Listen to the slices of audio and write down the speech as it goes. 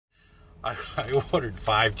I ordered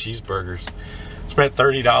 5 cheeseburgers. Spent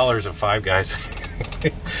 $30 at Five Guys.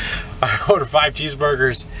 I ordered 5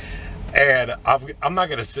 cheeseburgers, and I'm not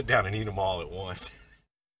gonna sit down and eat them all at once.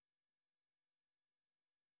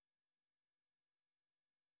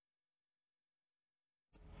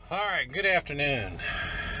 All right, good afternoon.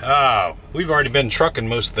 We've already been trucking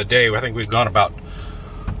most of the day. I think we've gone about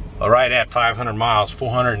right at 500 miles,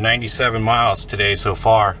 497 miles today so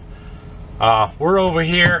far. We're over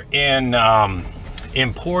here in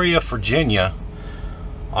Emporia, Virginia,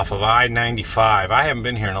 off of I-95. I haven't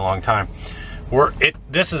been here in a long time.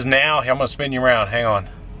 This is now, I'm gonna spin you around, hang on.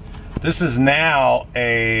 This is now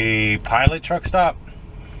a Pilot truck stop,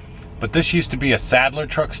 but this used to be a Sadler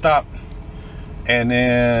truck stop. And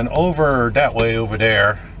then over that way over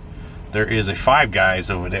there is a Five Guys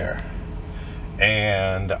over there.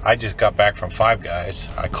 And I just got back from Five Guys.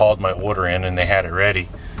 I called my order in and they had it ready.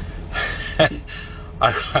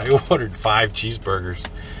 I ordered 5 cheeseburgers.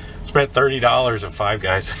 Spent $30 at Five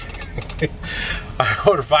Guys. I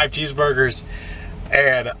ordered 5 cheeseburgers,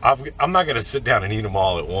 and I'm not gonna sit down and eat them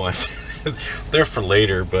all at once. They're for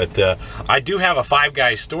later, but I do have a Five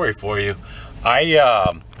Guys story for you.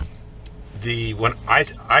 When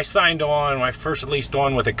I signed on, when I first leased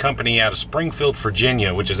on with a company out of Springfield,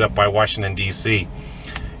 Virginia, which is up by Washington, D.C.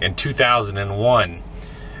 in 2001.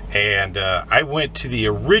 And I went to the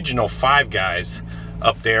original Five Guys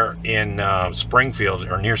up there in Springfield,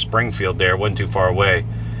 or near Springfield there, wasn't too far away.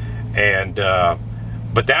 And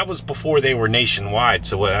but that was before they were nationwide,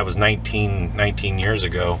 so that was 19 years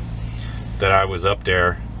ago that I was up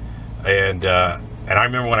there. And I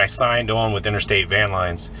remember when I signed on with Interstate Van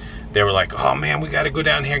Lines, they were like, oh man, we got to go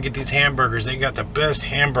down here and get these hamburgers. They got the best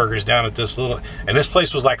hamburgers down at this little, and this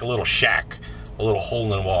place was like a little shack, a little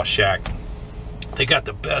hole-in-the-wall shack. They got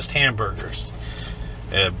the best hamburgers.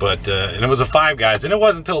 And it was a Five Guys, and it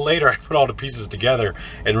wasn't until later I put all the pieces together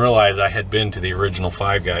and realized I had been to the original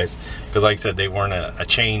Five Guys, because like I said, they weren't a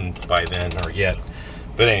chain by then or yet.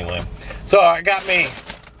 But anyway, so I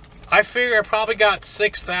figure I probably got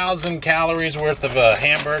 6,000 calories worth of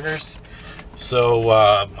hamburgers. So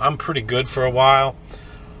I'm pretty good for a while.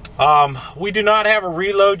 We do not have a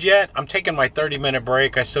reload yet. I'm taking my 30-minute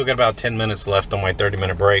break. I still got about 10 minutes left on my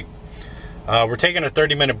 30-minute break. We're taking a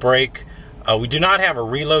 30-minute break. We do not have a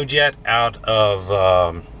reload yet out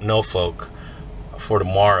of Norfolk for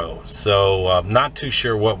tomorrow. So I'm not too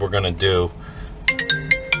sure what we're gonna do.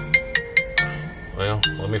 Well,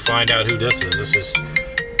 let me find out who this is. This is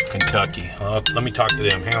Kentucky. Let me talk to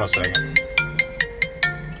them. Hang on a second.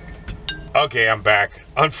 Okay, I'm back.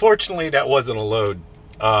 Unfortunately, that wasn't a load.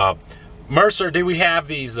 Mercer, do we have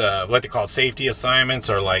these what they call safety assignments,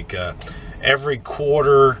 or like every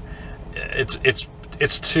quarter?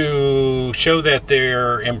 It's to show that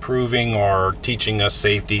they're improving or teaching us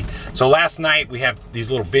safety. So last night we have these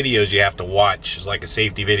little videos you have to watch. It's like a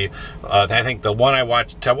safety video. I think the one I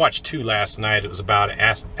watched 2 last night. It was about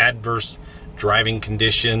adverse driving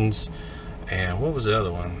conditions, and what was the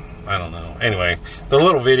other one? I don't know. Anyway, they're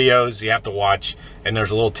little videos you have to watch, and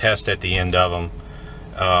there's a little test at the end of them.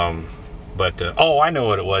 Oh, I know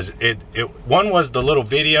what it was. One was the little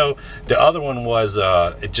video. The other one was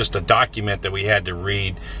just a document that we had to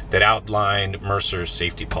read that outlined Mercer's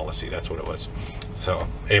safety policy. That's what it was. So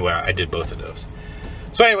anyway, I did both of those.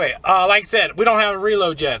 So anyway, like I said, we don't have a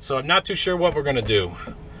reload yet, so I'm not too sure what we're gonna do.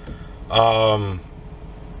 I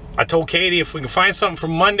told Katie if we can find something for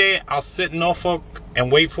Monday, I'll sit in Norfolk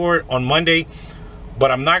and wait for it on Monday.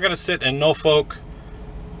 But I'm not gonna sit in Norfolk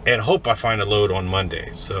and hope I find a load on Monday.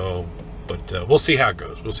 So, but we'll see how it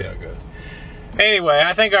goes. We'll see how it goes. Anyway,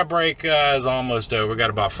 I think our break is almost over. We got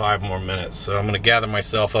about 5 more minutes, so I'm gonna gather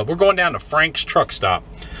myself up. We're going down to Frank's truck stop.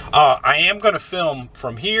 I am gonna film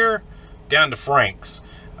from here down to Frank's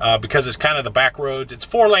because it's kind of the back roads. It's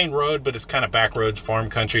 4-lane road, but it's kind of back roads, farm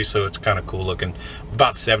country, so it's kind of cool looking.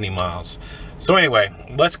 About 70 miles. So anyway,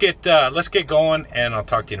 let's get going, and I'll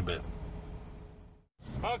talk to you in a bit.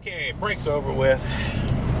 Okay, break's over with.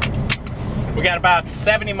 We got about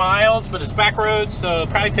 70 miles, but it's back roads, so it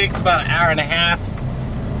probably takes about an hour and a half.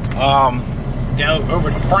 Down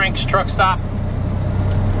over to Frank's truck stop,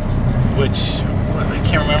 which I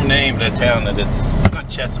can't remember the name of that town. That it's not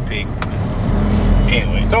Chesapeake.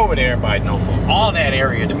 Anyway, it's over there by Norfolk. All that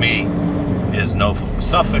area to me is Norfolk.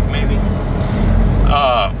 Suffolk, maybe.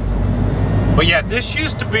 But yeah, this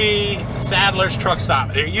used to be Sadler's truck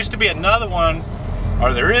stop. There used to be another one,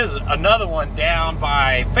 or there is another one down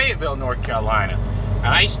by Fayetteville, North Carolina. And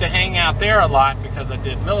I used to hang out there a lot because I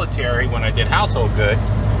did military when I did household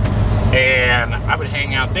goods. And I would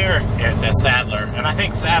hang out there at that Sadler. And I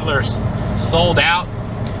think Sadler's sold out.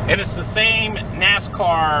 And it's the same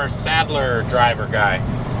NASCAR Sadler driver guy,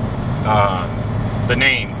 the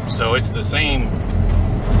name. So it's the same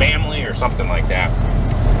family or something like that.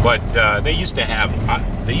 But they used to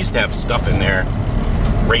have stuff in there,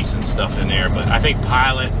 racing stuff in there. But I think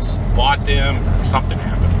pilots bought them or something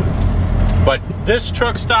happened. But this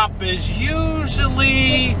truck stop is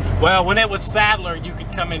usually, well, when it was Sadler, you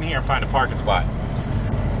could come in here and find a parking spot.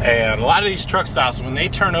 And a lot of these truck stops, when they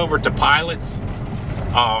turn over to pilots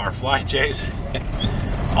or Fly J's,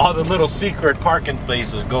 all the little secret parking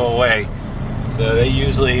places go away. So they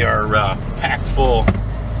usually are packed full.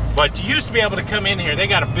 But you used to be able to come in here. They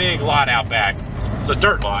got a big lot out back. It's a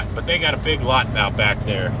dirt lot, but they got a big lot out back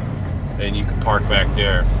there. And you can park back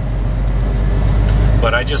there.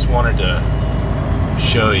 But I just wanted to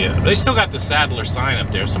show you. They still got the Sadler sign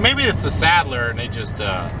up there. So maybe it's the Sadler and they just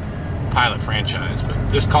pilot franchise. But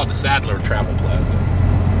it's called the Sadler Travel Plaza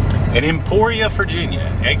in Emporia,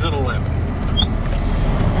 Virginia, exit 11.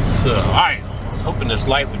 So, all right. I was hoping this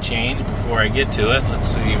light would change before I get to it. Let's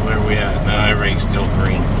see where we at. No, everything's still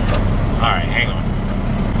green. All right, hang on.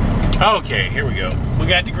 Okay, here we go. We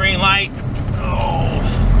got the green light. Oh.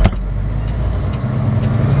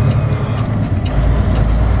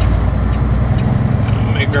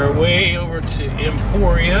 Make our way over to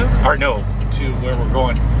Emporia, or no, to where we're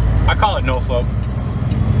going. I call it Norfolk.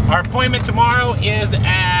 Our appointment tomorrow is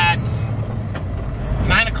at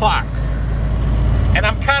 9 o'clock. And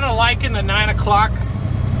I'm kind of liking the 9 o'clock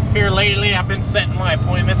here lately. I've been setting my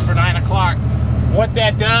appointments for 9 o'clock. What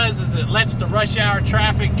that does is it lets the rush hour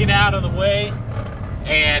traffic get out of the way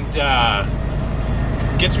and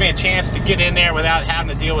gets me a chance to get in there without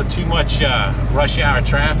having to deal with too much rush hour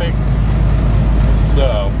traffic. So,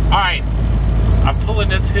 all right, I'm pulling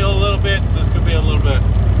this hill a little bit, so it's gonna be a little bit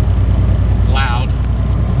loud.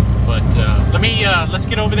 But let's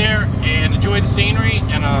get over there and enjoy the scenery,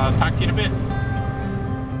 and I'll talk to you in a bit.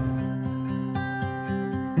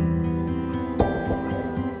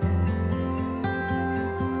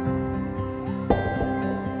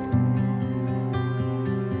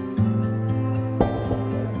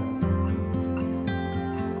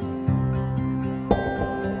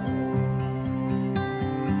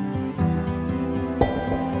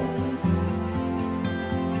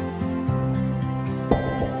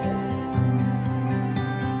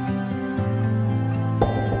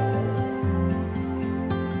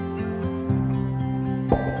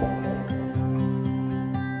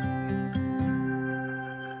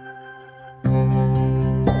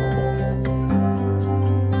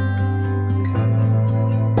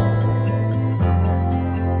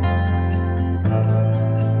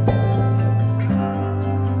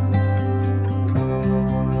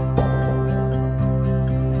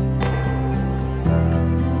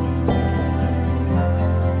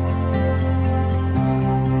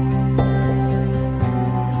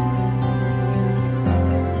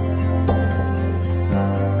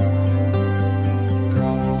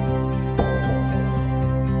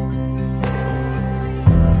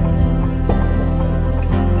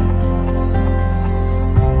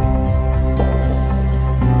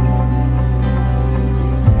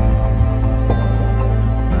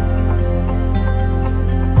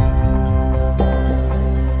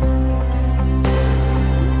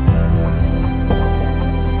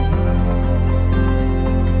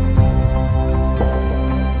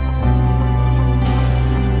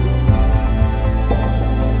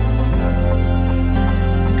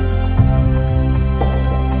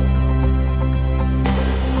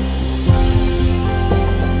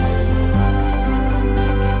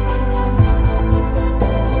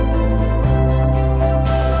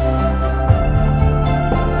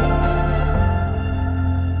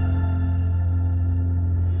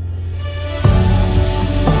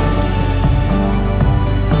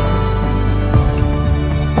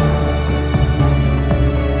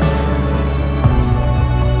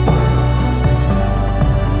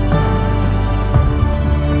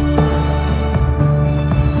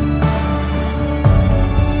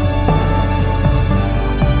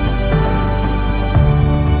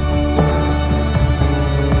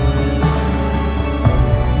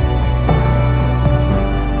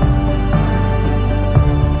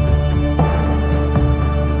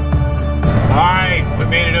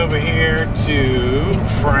 To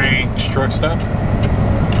Frank's truck stop.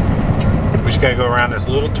 We just gotta go around this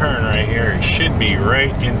little turn right here. It should be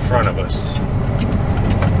right in front of us.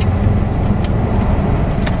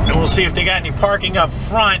 And we'll see if they got any parking up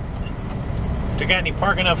front. If they got any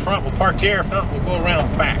parking up front, we'll park there. If not, we'll go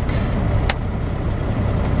around back.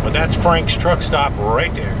 But that's Frank's truck stop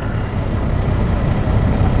right there.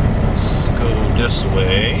 Let's go this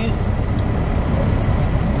way.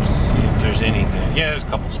 there's anything. Yeah, there's a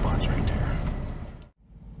couple spots right there.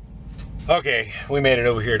 Okay, we made it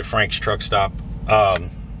over here to Frank's truck stop. I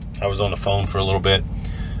was on the phone for a little bit.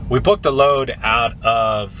 We booked a load out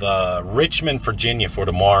of Richmond, Virginia for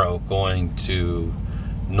tomorrow, going to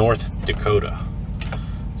North Dakota.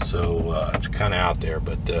 So it's kind of out there,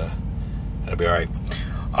 but that'll be all right.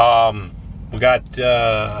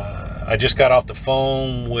 I just got off the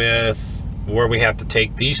phone with where we have to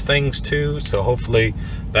take these things to, so hopefully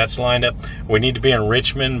that's lined up. We need to be in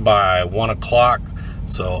Richmond by 1 o'clock,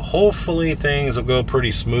 so hopefully things will go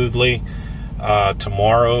pretty smoothly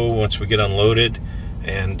tomorrow once we get unloaded,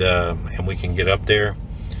 and we can get up there.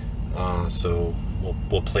 So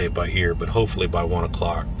we'll play it by ear, but hopefully by 1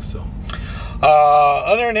 o'clock. So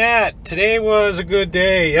other than that, today was a good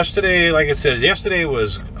day. Yesterday, like I said, yesterday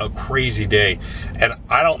was a crazy day, and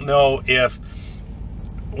I don't know if,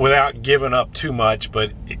 without giving up too much,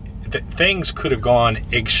 but things could have gone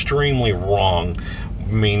extremely wrong.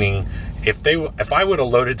 Meaning, if I would have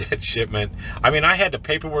loaded that shipment, I mean, I had the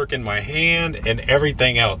paperwork in my hand and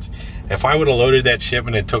everything else. If I would have loaded that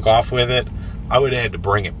shipment and took off with it, I would have had to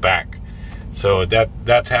bring it back. So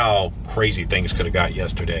that's how crazy things could have got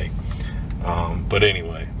yesterday. But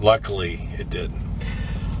anyway, luckily it didn't.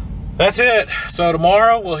 That's it. So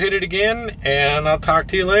tomorrow we'll hit it again, and I'll talk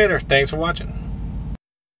to you later. Thanks for watching.